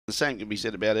The same can be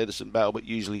said about Edison Bale, but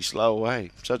usually slow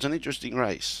away. So it's an interesting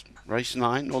race. Race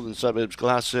 9, Northern Suburbs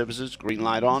Glass Services. Green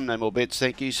light on. No more bets,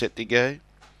 thank you. Set to go.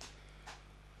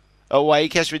 Away,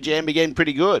 Cash for Jam began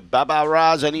pretty good. Baba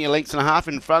Ra's only a length and a half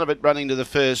in front of it, running to the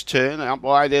first turn. Out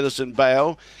wide, Edison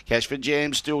Bale. Cash for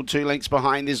Jam still 2 lengths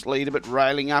behind this leader, but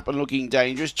railing up and looking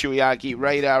dangerous. Chuiaki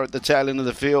Radar at the tail end of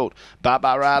the field.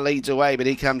 Baba Ra leads away, but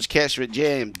here comes Cash for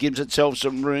Jam. Gives itself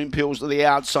some room, peels to the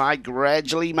outside,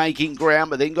 gradually making ground,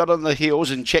 but then got on the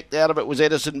heels and checked out of it was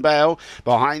Edison Bale.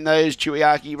 Behind those,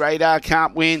 Chuiaki Radar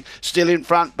can't win. Still in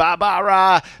front, Baba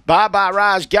Ra. Baba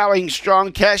Ra's going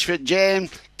strong. Cash for Jam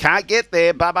can't get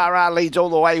there. Baba Ra leads all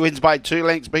the way, wins by 2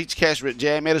 lengths, beats Cash for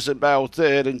Jam. Edison Bale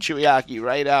third, and Chuiaki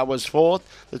Radar was fourth.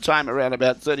 The time around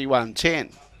about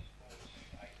 31.10.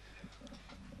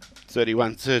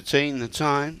 31.13 the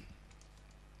time.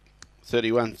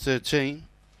 31.13.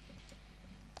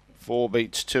 4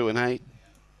 beats 2 and 8.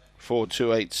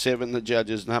 4.287 the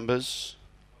judges' numbers.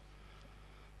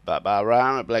 Baba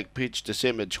Ra, a black pitch,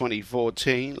 December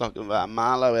 2014. Lochinvar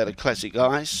Marlowe out of Classic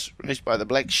Ice. Raced by the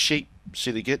Black Sheep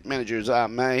Syndicate. Manager is R.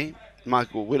 May.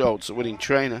 Michael Whitholt's the winning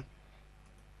trainer.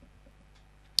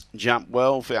 Jumped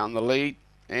well, found the lead,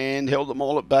 and held them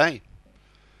all at bay.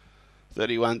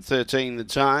 31.13 the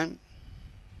time.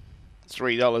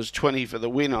 $3.20 for the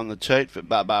win on the tote for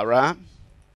Baba Ra.